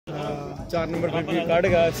4 number भी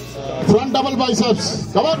काटेगा। Front double biceps,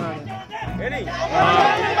 come on.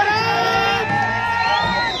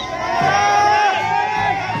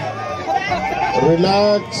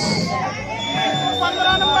 Relax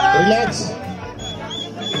relax.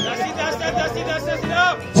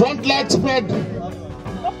 Front leg spread,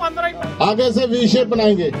 आगे से वी शेप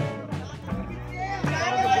बनाएंगे।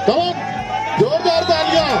 कम ऑन, जोरदार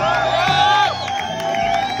तालियां।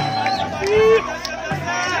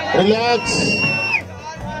 Relax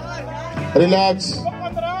relax.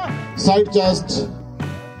 Side chest,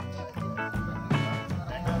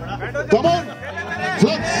 come on,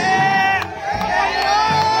 flex.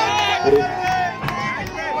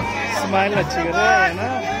 Smile अच्छी कर रहा है ना।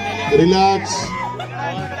 रिलैक्स।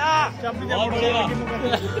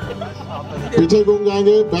 पीछे घूम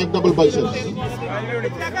जाएंगे, back double biceps.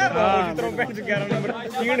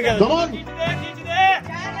 Come on,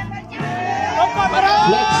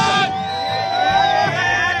 flex.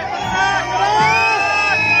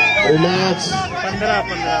 Relax.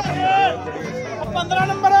 15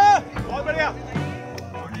 number. बहुत बढ़िया।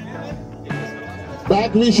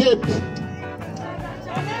 Back V shape,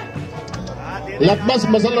 litmus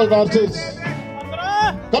muscle और टॉर्सेस।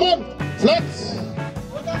 Come on, flex.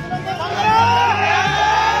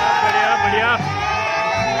 बढ़िया बढ़िया,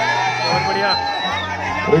 बहुत बढ़िया।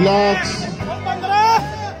 रिलैक्स।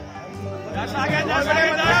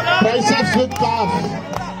 ट्राइसेप्स विद काफ।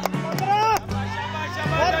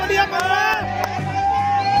 बहुत बढ़िया।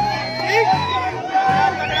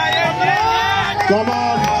 Come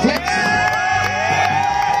on, flex.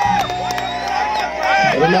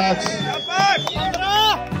 रिलैक्स।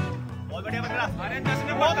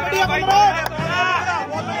 बहुत बढ़िया। बहुत बढ़िया।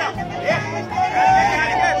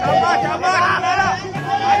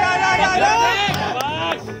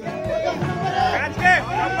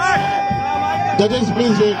 Judges,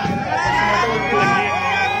 please wait.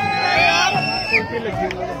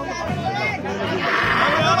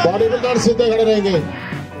 Body builder सीधे खड़े रहेंगे,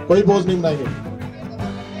 कोई पोज नहीं बनाएंगे।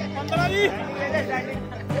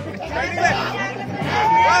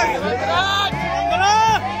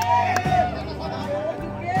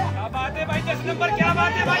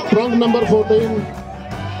 Trunk number 14,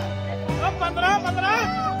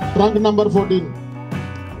 trunk number 14।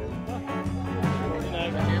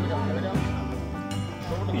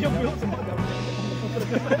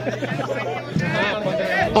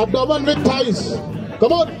 Abdomen with thighs.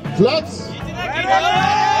 Come on, flex.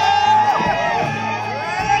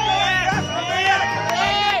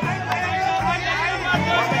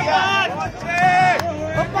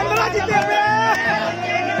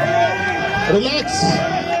 Relax.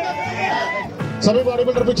 सभी बॉडी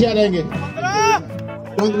बिल्डर पीछे आ जाएंगे।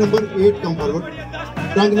 Trunk number 8 come forward,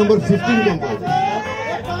 trunk number 15 come forward.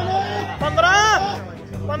 15।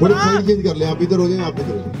 थोड़ी साइड चेंज कर ले, आप इधर हो जाए, आप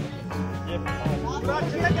इधर हो जाए।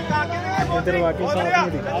 इधर वाकई साथ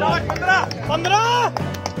में दिखा। 15।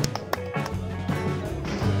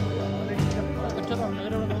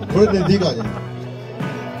 थोड़े नजदीक आ जाए।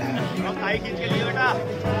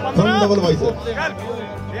 Front double biceps.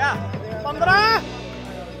 15।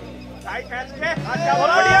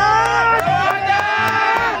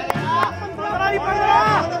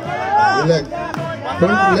 Relax.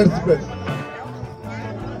 Front leg spread.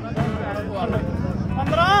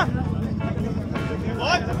 15।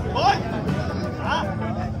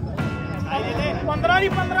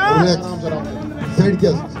 Relax. Side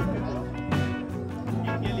chest.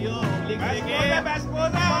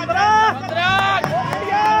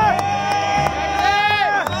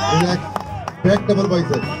 Relax. Back double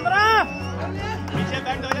biceps. पीछे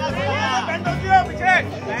बैंड हो जाओ, बैंड हो जाओ पीछे।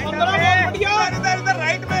 15 बढ़िया। इधर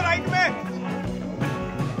राइट में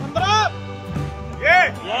 15। ये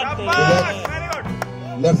शाबाश, वेरी गुड।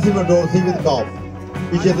 लर्सी में डोरसी विद काफ,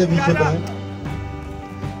 पीछे से पीछे बनाए।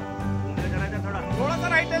 थोड़ा सा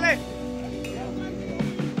राइट ले।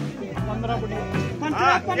 15 बढ़िया।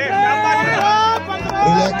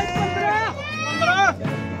 Relax.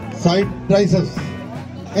 Side triceps,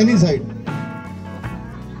 any side.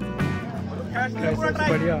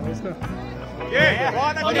 बढ़िया इसका। ये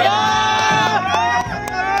बहुत अच्छा।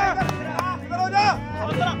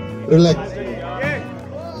 Relax.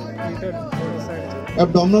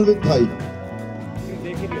 Abdominal with Thai.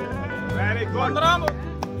 Very good. 15।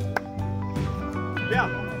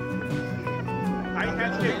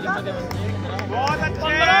 बहुत अच्छे।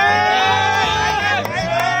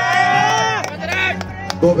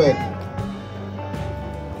 Go back.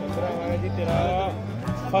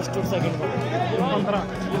 फर्स्ट और सेकंड को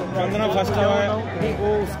 15 फर्स्ट आया है वो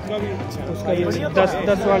उसका भी अच्छा, उसका भी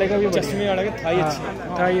 10 वाले का भी, चश्मे वाले का थाई अच्छी है,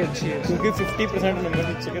 थाई अच्छी है क्योंकि 50% नंबर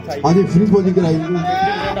नीचे के थाई। हाँ जी, फ्री पोजिंग कराएंगे।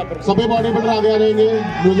 सभी बॉडी बिल्डर आगे आ जाएंगे,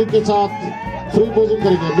 म्यूजिक के साथ फ्री पोजिंग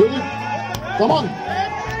करेंगे। म्यूजिक कम ऑन,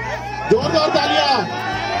 जोरदार तालियां।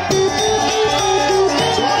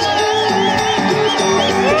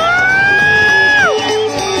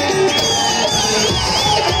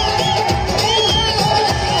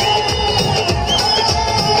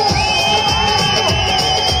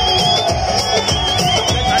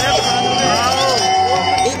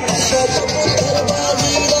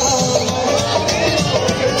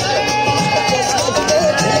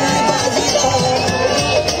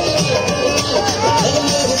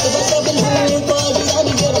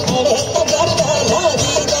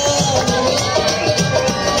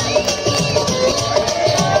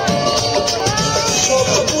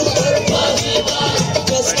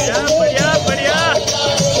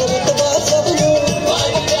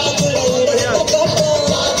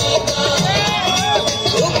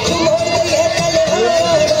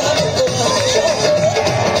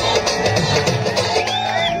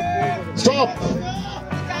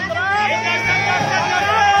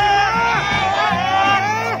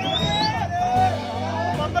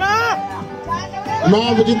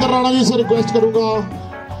 मैं विजेंद्र राणा जी से रिक्वेस्ट करूंगा,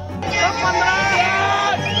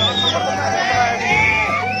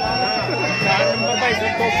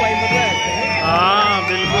 हाँ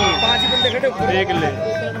बिल्कुल 5 बंदे खड़े देख ले।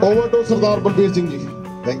 Over to Sardar Balbir Singh ji.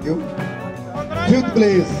 Thank you. 5th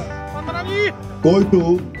place go to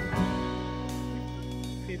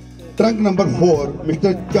trunk number 4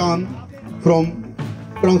 Mr. Chan from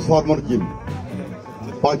Transformer Gym।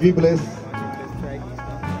 5वीं प्लेस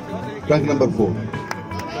ट्रंक नंबर 4।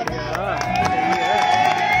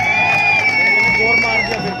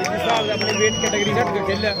 अपने वेट कैटेगरी से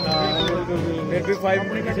खेल लिया फिर भी 5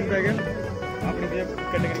 पोजीशन पे गए अपनी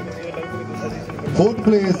कैटेगरी में। 4th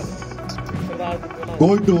place go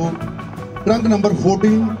to trunk number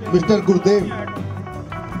 14 mister Gurudev.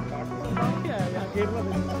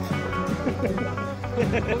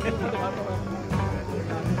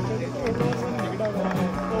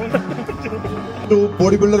 To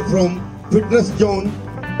bodybuilder from fitness zone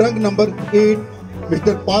trunk number 8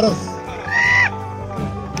 mister पारस।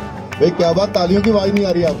 भाई क्या बात, तालियों की आवाज नहीं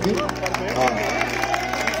आ रही आपकी। हाँ,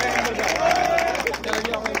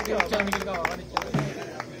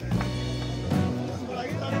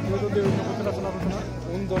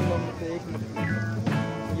 उन दोनों में से एक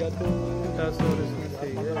या तो 10 और इसमें से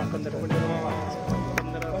 15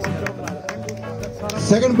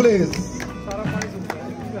 second place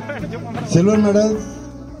silver medal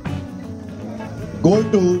go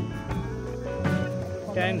to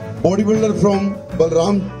bodybuilder from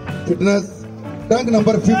Balram fitness trunk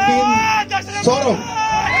number 15 Saurabh.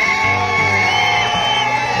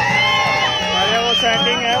 अरे वो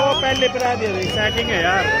सेटिंग है, वो पहले पर आ दिया सेटिंग है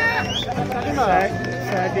यार,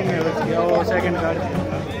 सेटिंग है उसकी, वो सेकंड कार्ड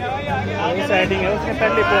वो सेटिंग है उसने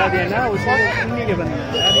पहले पर आ दिया ना, उसमें उन्हीं के बंदे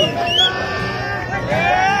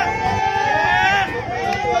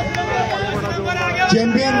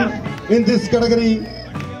champion in this category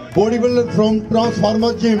bodybuilder from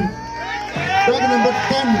Transformer Gym trunk number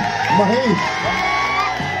 10 Mahesh.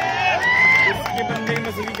 इसके बंदे की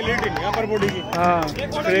मसली क्लियर है अपर बॉडी की। हाँ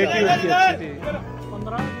क्रिएटिव अच्छी थी।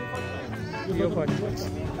 15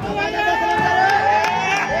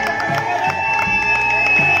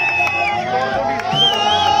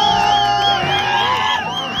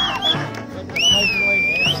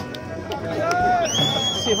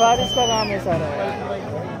 सिफारिश का काम है सारा।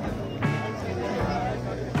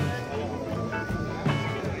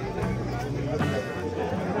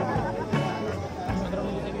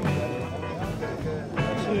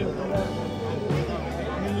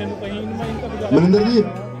 मनिंदर जी ये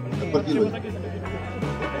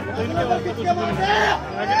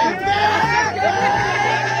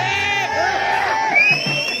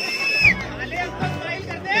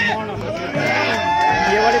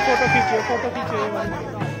वाली फोटो खींचिए, फोटो खींचिए,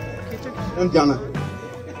 जाना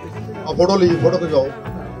आप फोटो लीजिए, फोटो खिंचाओ,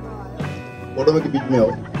 फोटो में के बीच में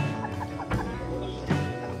आओ।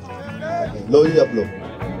 लो जी आप लोग,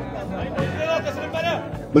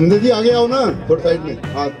 मनिंदर जी आगे आओ ना, थोड़ा साइड में।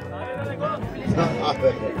 हाँ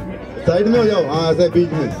साइड में हो जाओ, हाँ ऐसे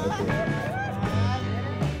बीच में।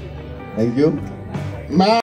 Thank you. मैं